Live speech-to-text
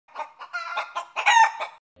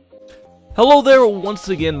Hello there, once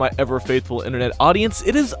again, my ever-faithful internet audience.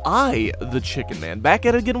 It is I, the Chicken Man, back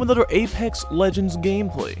at it again with another Apex Legends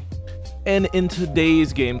gameplay. And in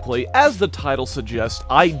today's gameplay, as the title suggests,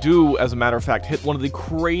 I do, as a matter of fact, hit one of the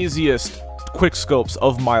craziest quickscopes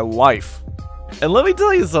of my life. And let me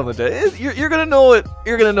tell you something, you're gonna know it,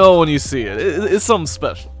 you're gonna know when you see it. It's something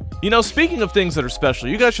special. You know, speaking of things that are special,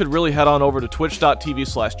 you guys should really head on over to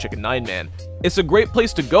twitch.tv/chicken9man. It's a great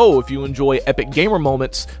place to go if you enjoy epic gamer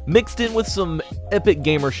moments mixed in with some epic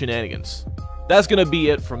gamer shenanigans. That's gonna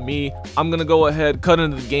be it from me. I'm gonna go ahead, cut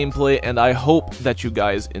into the gameplay, and I hope that you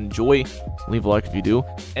guys enjoy. Leave a like if you do,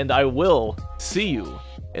 and I will see you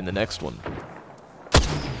in the next one.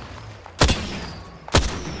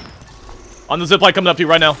 On the zipline coming up to you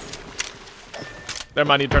right now. Never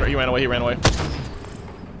mind, he ran away, he ran away.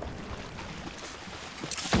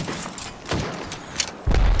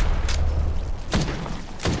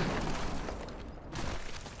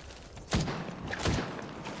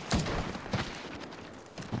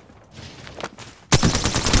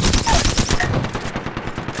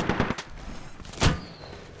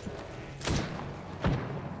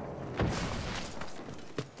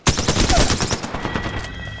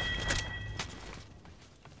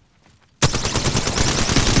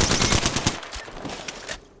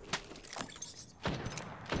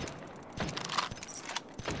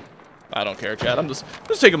 I don't care, chat. I'm just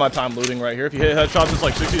taking my time looting right here. If you hit headshots, it's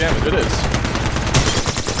like 60 damage. It is.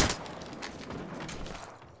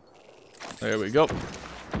 There we go.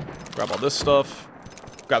 Grab all this stuff.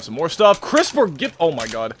 Grab some more stuff. Crispor gift. Oh my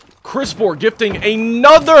god. Crispor gifting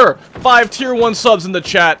another 5 tier 1 subs in the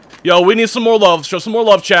chat. Yo, we need some more love. Show some more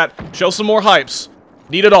love, chat. Show some more hypes.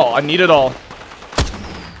 Need it all. I need it all.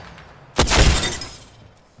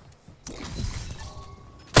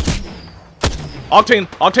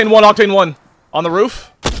 Octane 1, on the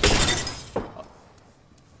roof.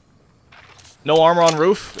 No armor on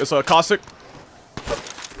roof. It's a caustic.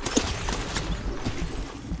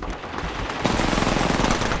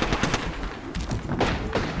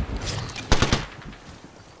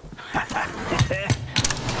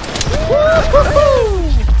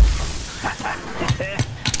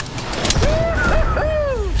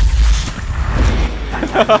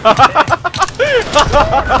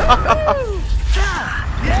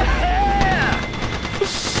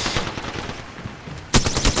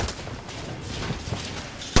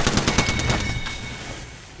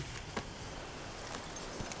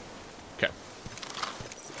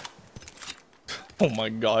 Oh my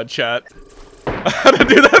god, chat. I had to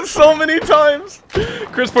do that so many times!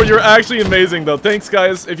 Crispor, you're actually amazing, though. Thanks,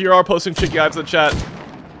 guys, if you are posting chicky hypes in the chat.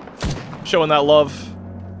 Showing that love.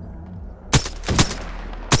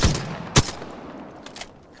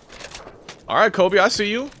 Alright, Kobe, I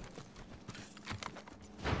see you.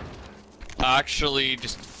 Actually,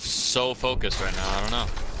 just so focused right now, I don't know.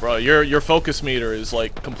 Bro, your focus meter is,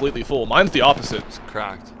 like, completely full. Mine's the opposite. It's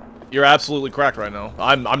cracked. You're absolutely cracked right now.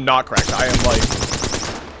 I'm not cracked. I am, like,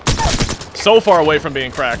 so far away from being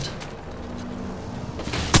cracked.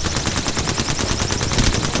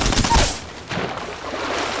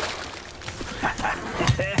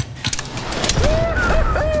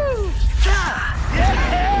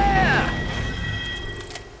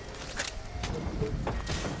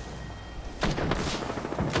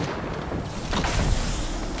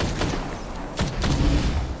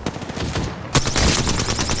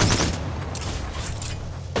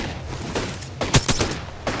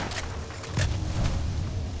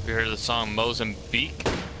 You heard of the song Mozambique?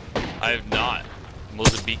 I have not.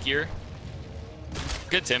 Mozambique-ier?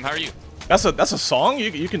 Good, Tim. How are you? That's a song?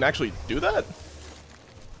 You can actually do that?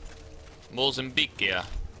 Mozambique, yeah.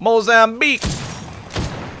 Mozambique!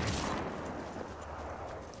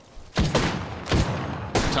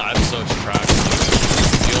 I'm so trapped.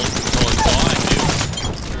 The old controlling blind,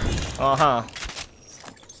 dude. Uh-huh.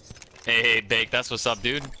 Hey, Bake, that's what's up,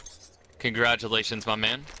 dude. Congratulations, my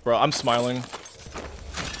man. Bro, I'm smiling.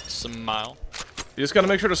 Smile. You just gotta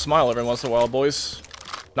make sure to smile every once in a while, boys.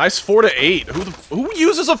 Nice 4 to 8. Who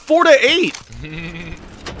uses a 4 to 8?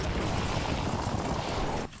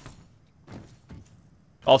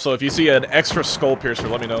 Also, if you see an extra skull piercer,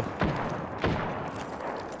 let me know.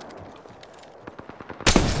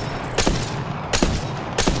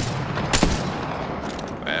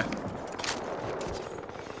 Eh.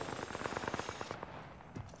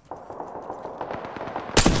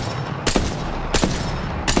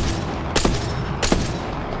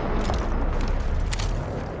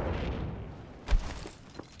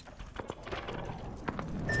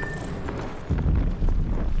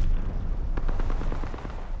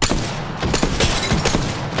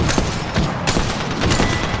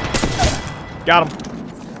 Got him.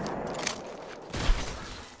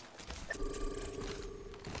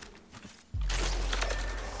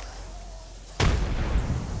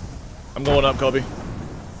 I'm going up, Kobe.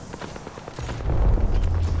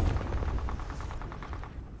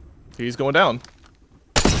 He's going down.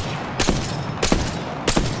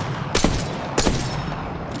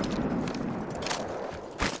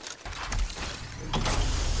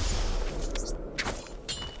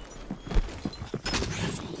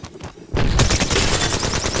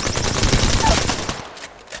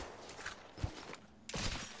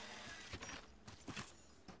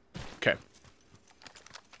 Okay.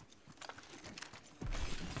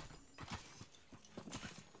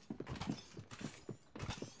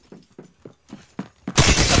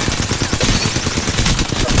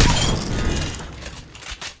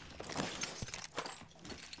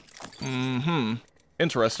 Mm-hmm.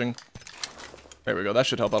 Interesting. There we go. That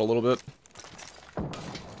should help out a little bit.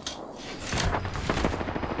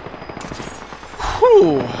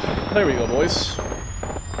 Whew. There we go, boys.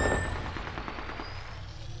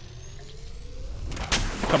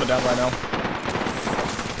 Coming down right now.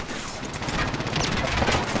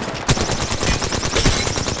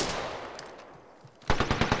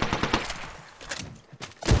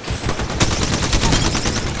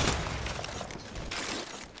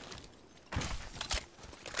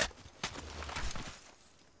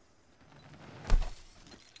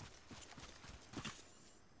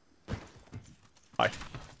 Hi.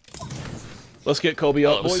 Let's get Kobe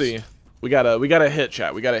up. Let's see. We got a hit,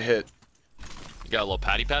 chat. We got a hit. You got a little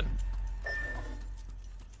patty pad?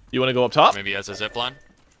 You want to go up top? Maybe he has a zip line?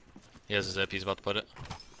 He has a zip, he's about to put it.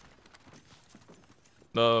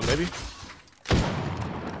 Maybe.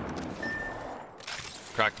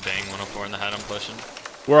 Cracked bang, 104 in the head, I'm pushing.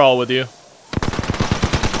 We're all with you.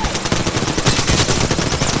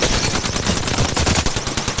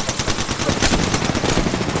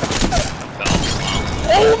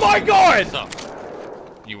 Oh my god!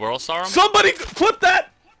 You world saw him? Somebody clip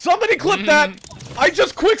that! Somebody clip that! I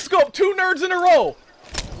just quickscoped 2 nerds in a row!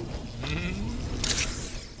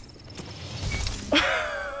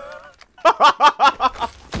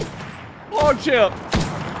 Oh, champ!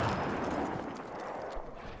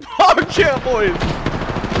 Oh, champ, boys!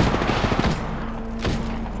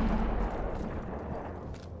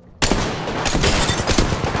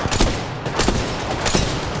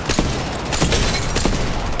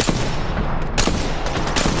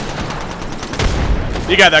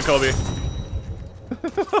 You got that, Kobe.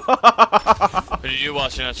 What are you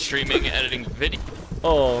watching on streaming, editing video?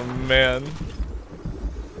 Oh, man.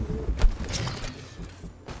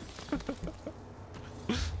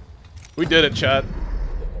 We did it, chat.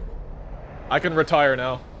 I can retire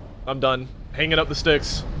now. I'm done. Hanging up the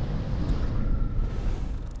sticks.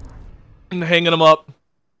 Hanging them up.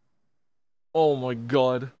 Oh my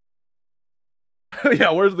god.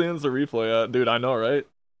 Yeah, where's the instant replay at? Dude, I know, right?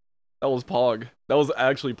 That was Pog. That was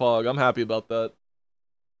actually Pog. I'm happy about that.